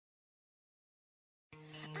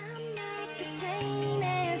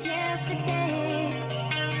yesterday.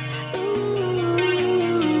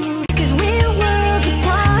 Ooh, 'cause we're worlds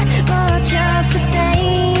apart, but just the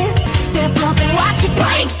same. Step up and watch it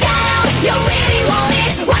break down. You really want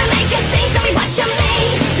it? Wanna make it sing? Show me what you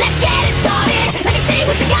mean. Let's get it started. Let me see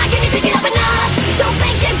what you got. Can you pick it up a notch? Don't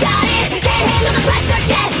think you got it. Can't handle the pressure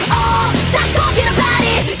yet. Oh, stop talking about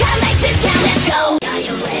it. Gotta make this count. Let's go. Are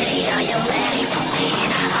you ready? Are you ready for me?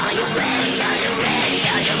 Are you ready? Are you ready?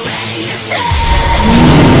 Are you ready to say?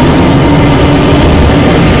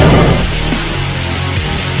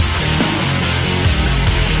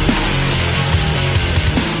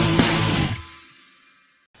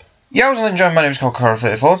 Yeah, I was enjoying. My name is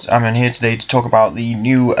CAW34. I'm in here today to talk about the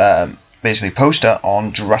new, basically, poster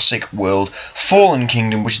on Jurassic World Fallen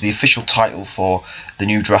Kingdom, which is the official title for the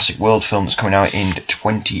new Jurassic World film that's coming out in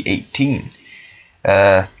 2018.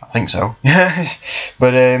 I think so.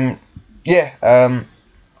 But yeah,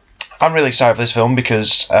 I'm really excited for this film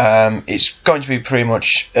because it's going to be pretty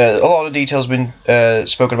much a lot of details been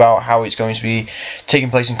spoken about how it's going to be taking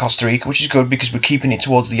place in Costa Rica, which is good because we're keeping it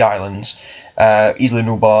towards the islands. Isla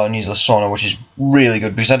Nublar and Isla Sorna, which is really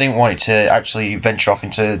good because I didn't want it to actually venture off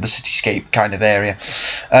into the cityscape kind of area.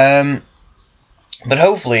 But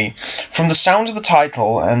hopefully, from the sounds of the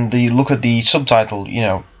title and the look of the subtitle, you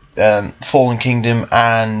know, Fallen Kingdom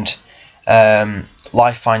and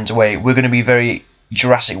Life Finds a Way, we're going to be very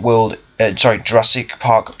Jurassic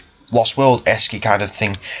Park Lost World-esque kind of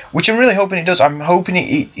thing, which I'm really hoping it does. I'm hoping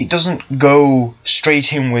it doesn't go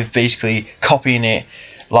straight in with basically copying it,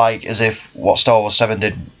 like as if what Star Wars 7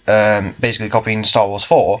 did, basically copying Star Wars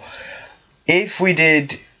 4. If we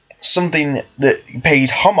did something that paid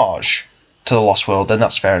homage to the Lost World, then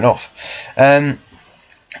that's fair enough. But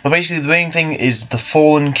basically the main thing is the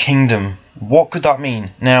Fallen Kingdom. What could that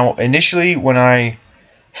mean? Now, initially when I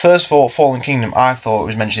first thought Fallen Kingdom, I thought it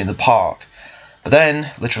was mentioned in the park. But then,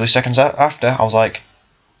 literally seconds after, I was like,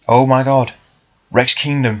 oh my god, Rex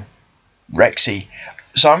Kingdom, Rexy.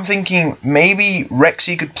 So I'm thinking maybe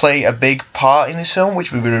Rexy could play a big part in this film,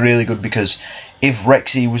 which would be really good because if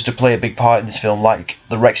Rexy was to play a big part in this film, like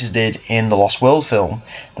the Rexes did in the Lost World film,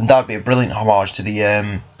 then that would be a brilliant homage to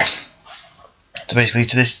the to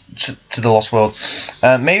the Lost World.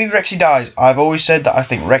 Maybe Rexy dies. I've always said that I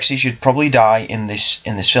think Rexy should probably die in this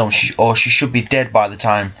film, or she should be dead by the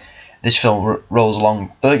time this film rolls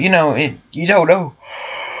along. But you know, you don't know.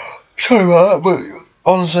 Sorry about that, but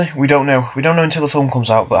honestly, we don't know. We don't know until the film comes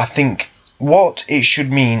out. But I think what it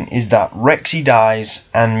should mean is that Rexy dies,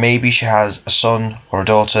 and maybe she has a son or a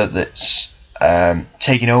daughter that's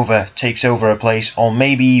takes over her place, or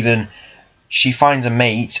maybe even she finds a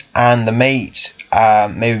mate, and the mate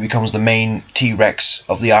maybe becomes the main T-Rex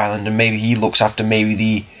of the island, and maybe he looks after maybe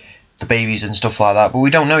the babies and stuff like that. But we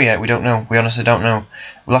don't know yet. We don't know. We honestly don't know.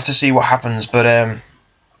 We'll have to see what happens. But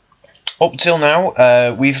up till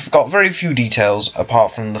now, we've got very few details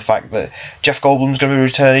apart from the fact that Jeff Goldblum's going to be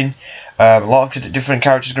returning. A lot of different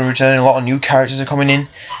characters are going to be returning. A lot of new characters are coming in,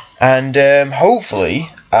 and hopefully,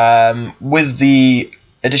 with the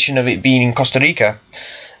addition of it being in Costa Rica,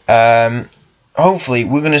 hopefully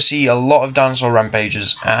we're going to see a lot of dinosaur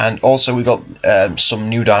rampages, and also we got some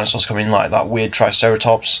new dinosaurs coming in, like that weird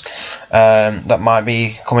Triceratops that might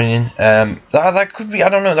be coming in. That could be, I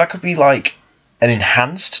don't know, that could be like an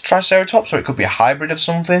enhanced Triceratops, or it could be a hybrid of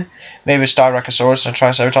something. Maybe a Styracosaurus and a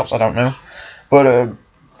Triceratops, I don't know. But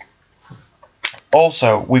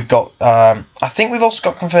also we've got, I think we've also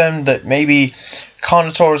got confirmed that maybe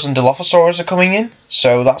Carnotaurus and Dilophosaurus are coming in,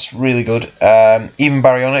 so that's really good. Even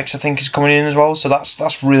Baryonyx, I think, is coming in as well, so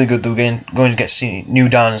that's really good that we're going to get see new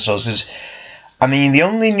dinosaurs. Because I mean, the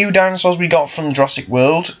only new dinosaurs we got from Jurassic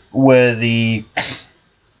World were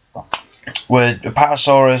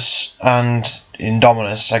Apatosaurus and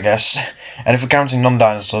Indominus, I guess. And if we're counting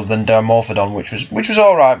non-dinosaurs, then Dimorphodon, which was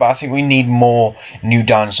alright, but I think we need more new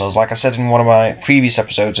dinosaurs. Like I said in one of my previous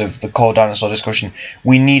episodes of the core dinosaur discussion,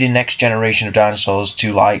 we need a next generation of dinosaurs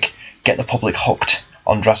to like get the public hooked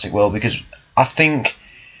on Jurassic World, because I think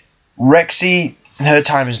Rexy, her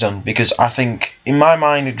time is done, because I think in my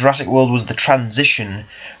mind Jurassic World was the transition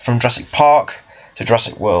from Jurassic Park to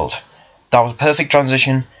Jurassic World. That was a perfect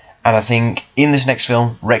transition, and I think in this next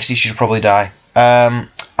film Rexy should probably die.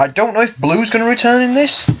 I don't know if Blue's going to return in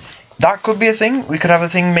this. That could be a thing. We could have a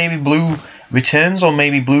thing, maybe Blue returns, or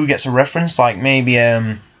maybe Blue gets a reference, like maybe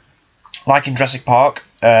like in Jurassic Park,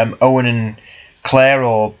 Owen and Claire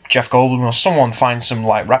or Jeff Goldblum or someone finds some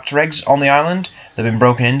like raptor eggs on the island that have been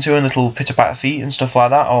broken into and little pitter-patter feet and stuff like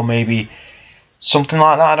that, or maybe something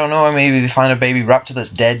like that, I don't know. Or maybe they find a baby raptor that's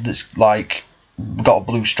dead, that's like got a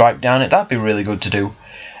blue stripe down it. That'd be really good to do.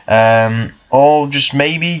 or just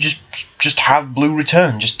maybe just have Blue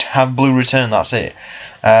return. Just have Blue return. That's it.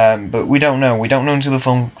 But we don't know. We don't know until the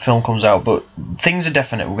film comes out. But things are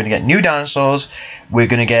definite. We're going to get new dinosaurs. We're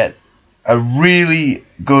going to get a really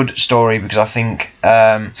good story, because I think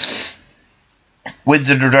with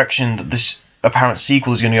the direction that this apparent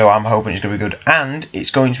sequel is going to go, I'm hoping it's going to be good, and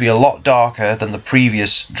it's going to be a lot darker than the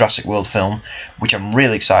previous Jurassic World film, which I'm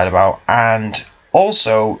really excited about. And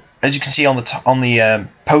also, as you can see on the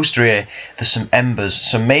poster here, there's some embers,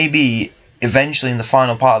 so maybe eventually in the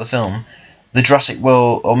final part of the film, the Jurassic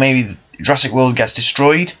World, or maybe Jurassic World gets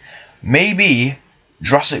destroyed. Maybe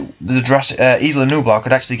Isla Nublar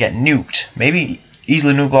could actually get nuked. Maybe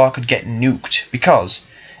Isla Nublar could get nuked, because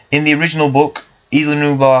in the original book, Isla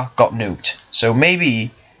Nublar got nuked. So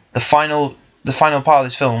maybe the final part of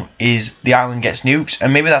this film is the island gets nuked,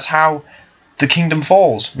 and maybe that's how the kingdom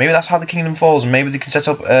falls. Maybe that's how the kingdom falls, and maybe they can set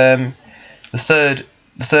up the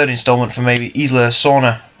third installment for maybe Isla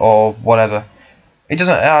Sorna or whatever. It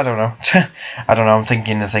doesn't. I don't know. I don't know. I'm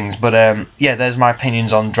thinking of things, but yeah. There's my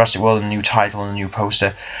opinions on Jurassic World and the new title and the new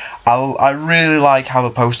poster. I really like how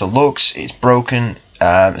the poster looks. It's broken,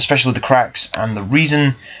 especially with the cracks. And the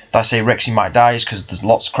reason that I say Rexy might die is because there's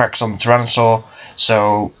lots of cracks on the Tyrannosaur.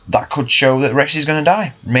 So that could show that Rexy's going to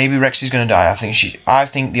die. Maybe Rexy's going to die. I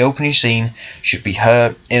think the opening scene should be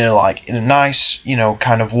her in a nice,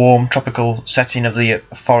 kind of warm tropical setting of the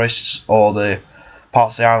forests or the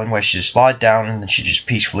parts of the island where she just slide down and then she just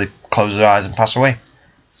peacefully closes her eyes and pass away.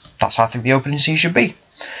 That's how I think the opening scene should be.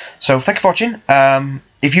 So thank you for watching.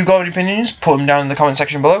 If you've got any opinions, put them down in the comment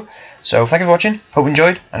section below. So thank you for watching. Hope you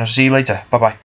enjoyed, and I'll see you later. Bye bye.